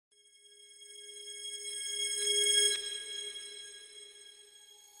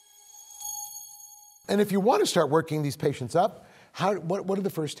And if you want to start working these patients up, what are the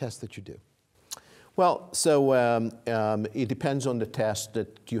first tests that you do? Well, so it depends on the test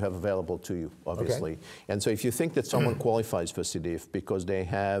that you have available to you, obviously. Okay. And so if you think that someone qualifies for C. diff because they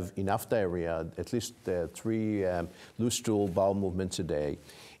have enough diarrhea, at least 3 loose stool bowel movements a day,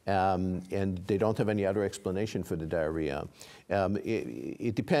 and they don't have any other explanation for the diarrhea,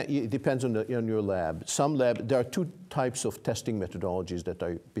 it depends on your lab. There are 2 types of testing methodologies that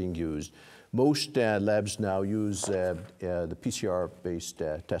are being used. Most labs now use the PCR-based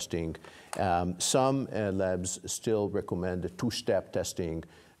testing. Some labs still recommend a 2-step testing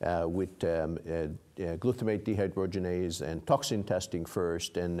with glutamate dehydrogenase and toxin testing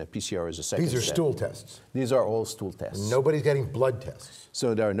first, and PCR is a second step. These are stool tests? These are all stool tests. Nobody's getting blood tests?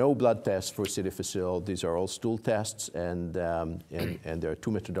 So there are no blood tests for C. difficile. These are all stool tests, and there are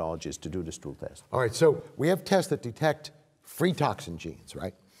 2 methodologies to do the stool test. All right, so we have tests that detect free toxin genes,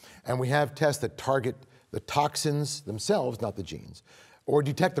 right? And we have tests that target the toxins themselves, not the genes, or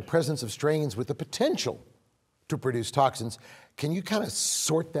detect the presence of strains with the potential to produce toxins. Can you kind of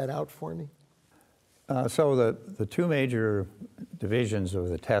sort that out for me? So the 2 major divisions of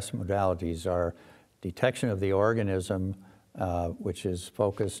the test modalities are detection of the organism, which is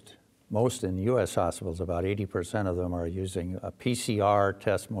focused most in U.S. hospitals. About 80% of them are using a PCR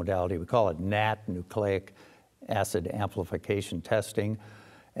test modality. We call it NAT, nucleic acid amplification testing.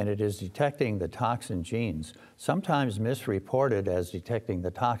 And it is detecting the toxin genes, sometimes misreported as detecting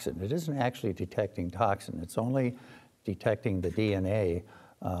the toxin. It isn't actually detecting toxin. It's only detecting the DNA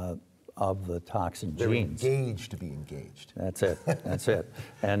of the toxin genes. They're engaged to be engaged. That's it. That's it.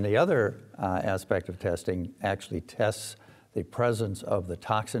 And the other aspect of testing actually tests the presence of the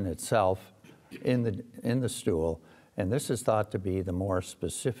toxin itself in the stool. And this is thought to be the more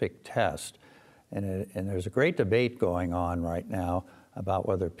specific test. And there's a great debate going on right now about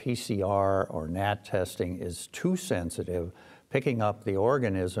whether PCR or NAT testing is too sensitive, picking up the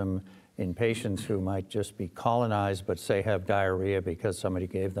organism in patients who might just be colonized but say have diarrhea because somebody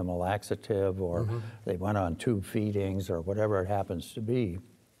gave them a laxative or they went on tube feedings or whatever it happens to be.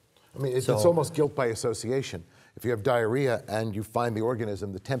 I mean, it's almost guilt by association. If you have diarrhea and you find the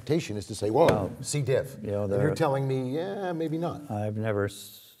organism, the temptation is to say, whoa, C. diff. You know, and you're telling me, yeah, maybe not. I've never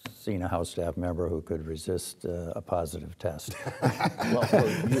seen a house staff member who could resist a positive test. Well,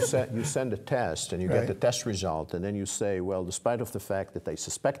 you send a test and you get the test result, and then you say, well, despite of the fact that I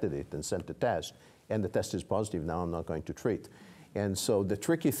suspected it and sent the test, and the test is positive, now I'm not going to treat. And so the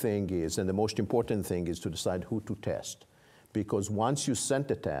tricky thing is, and the most important thing is to decide who to test. Because once you send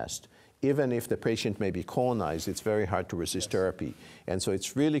the test, even if the patient may be colonized, it's very hard to resist therapy. And so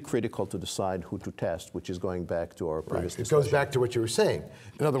it's really critical to decide who to test, which is going back to our previous discussion. It goes back to what you were saying.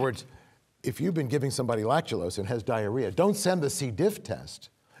 In other words, if you've been giving somebody lactulose and has diarrhea, don't send the C. diff test,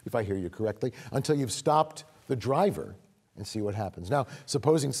 if I hear you correctly, until you've stopped the driver and see what happens. Now,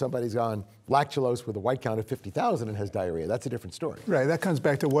 supposing somebody's on lactulose with a white count of 50,000 and has diarrhea, that's a different story. Right, that comes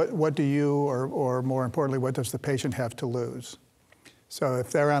back to what do you, or more importantly, what does the patient have to lose? So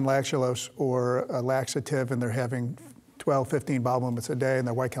if they're on lactulose or a laxative and they're having 12, 15 bowel movements a day and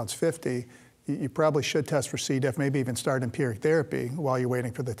their white count's 50, you probably should test for C. diff, maybe even start empiric therapy while you're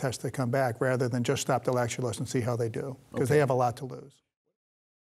waiting for the test to come back rather than just stop the lactulose and see how they do, because they have a lot to lose.